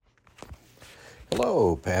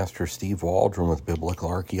Hello, Pastor Steve Waldron with Biblical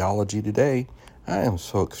Archaeology Today. I am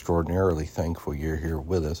so extraordinarily thankful you're here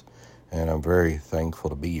with us, and I'm very thankful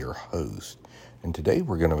to be your host. And today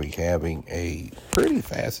we're going to be having a pretty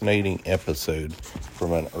fascinating episode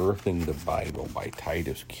from Unearthing the Bible by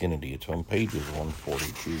Titus Kennedy. It's on pages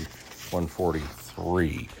 142,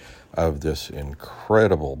 143 of this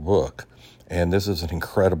incredible book. And this is an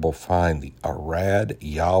incredible find, the Arad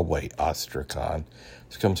Yahweh Ostracon.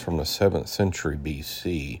 This comes from the 7th century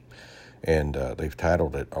BC, and they've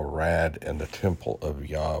titled it Arad and the Temple of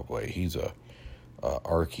Yahweh. He's a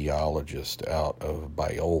archaeologist out of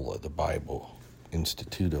Biola, the Bible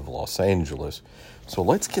Institute of Los Angeles. So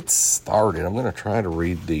let's get started. I'm going to try to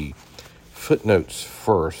read the footnotes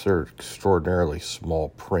first. They're extraordinarily small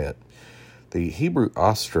print. The Hebrew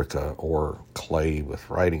ostraca, or clay with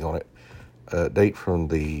writing on it, date from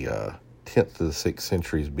the 10th to the 6th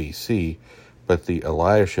centuries BC, but the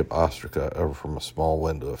Eliashib ostraca are from a small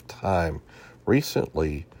window of time.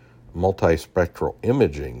 Recently, multispectral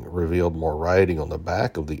imaging revealed more writing on the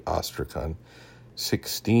back of the ostracon,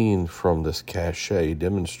 16 from this cache,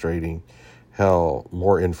 demonstrating how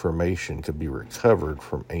more information could be recovered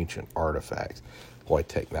from ancient artifacts. Boy,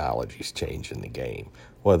 technology's changing the game.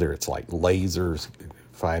 Whether it's like lasers,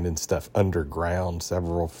 finding stuff underground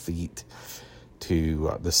several feet,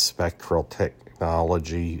 to the spectral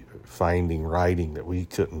technology, finding writing that we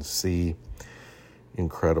couldn't see.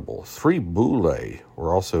 Incredible. 3 bullae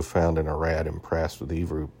were also found in Arad, impressed with the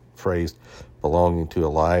Hebrew phrase belonging to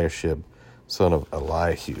Eliashib, son of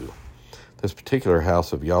Elihu. This particular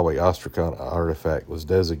house of Yahweh Ostracon artifact was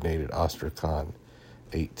designated Ostracon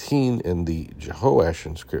 18 in the Jehoash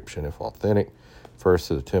inscription, if authentic, refers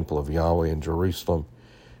to the Temple of Yahweh in Jerusalem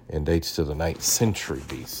and dates to the 9th century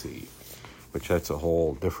BC, which that's a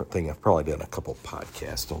whole different thing. I've probably done a couple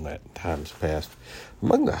podcasts on that in times past.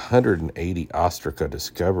 Among the 180 ostraca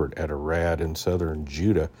discovered at Arad in southern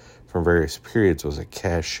Judah from various periods was a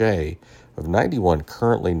cache of 91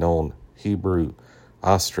 currently known Hebrew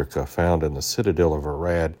ostraca found in the citadel of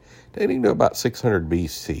Arad, dating to about 600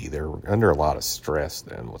 BC. They were under a lot of stress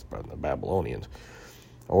then with the Babylonians,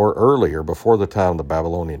 or earlier, before the time of the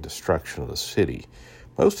Babylonian destruction of the city.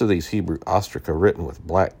 Most of these Hebrew ostraca written with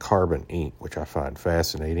black carbon ink, which I find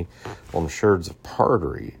fascinating, on sherds of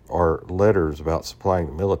pottery, are letters about supplying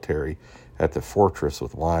the military at the fortress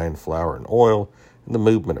with wine, flour, and oil, and the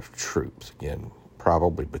movement of troops, again,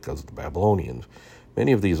 probably because of the Babylonians.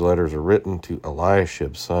 Many of these letters are written to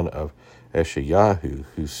Eliashib, son of Eshayahu,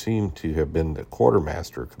 who seemed to have been the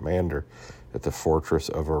quartermaster commander at the fortress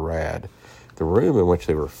of Arad. The room in which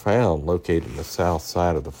they were found, located in the south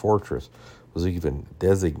side of the fortress, was even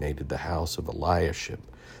designated the house of Eliashib.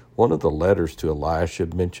 One of the letters to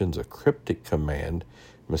Eliashib mentions a cryptic command,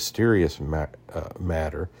 mysterious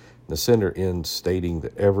matter. The sender ends stating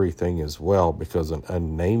that everything is well because an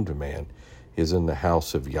unnamed man is in the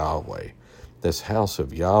house of Yahweh. This house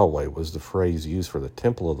of Yahweh was the phrase used for the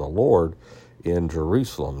temple of the Lord in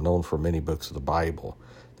Jerusalem, known for many books of the Bible.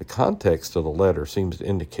 The context of the letter seems to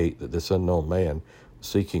indicate that this unknown man was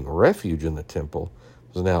seeking refuge in the temple,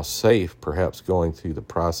 was now safe, perhaps going through the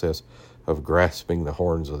process of grasping the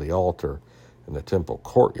horns of the altar in the temple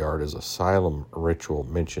courtyard as a solemn ritual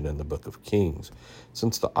mentioned in the book of Kings.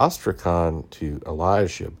 Since the Ostracon to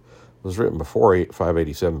Eliashib was written before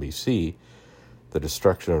 587 BC, the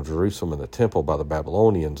destruction of Jerusalem and the temple by the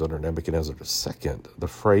Babylonians under Nebuchadnezzar II, the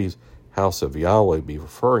phrase house of Yahweh be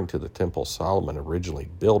referring to the temple Solomon originally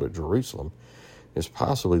built at Jerusalem, is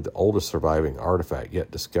possibly the oldest surviving artifact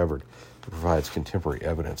yet discovered that provides contemporary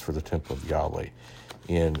evidence for the temple of Yahweh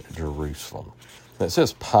in Jerusalem. Now, it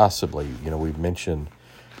says possibly, we've mentioned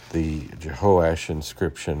the Jehoash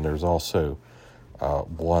inscription. There's also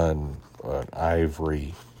one, an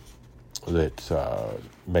ivory that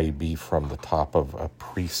may be from the top of a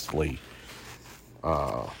priestly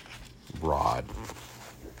rod.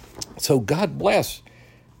 So God bless.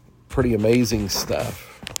 Pretty amazing stuff.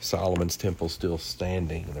 Solomon's temple still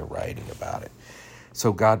standing, and they're writing about it.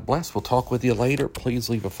 So God bless. We'll talk with you later. Please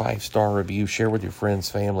leave a 5-star review. Share with your friends,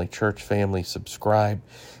 family, church family. Subscribe.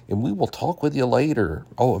 And we will talk with you later.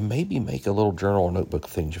 Oh, and maybe make a little journal or notebook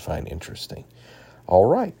of things you find interesting. All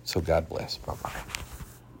right. So God bless. Bye-bye.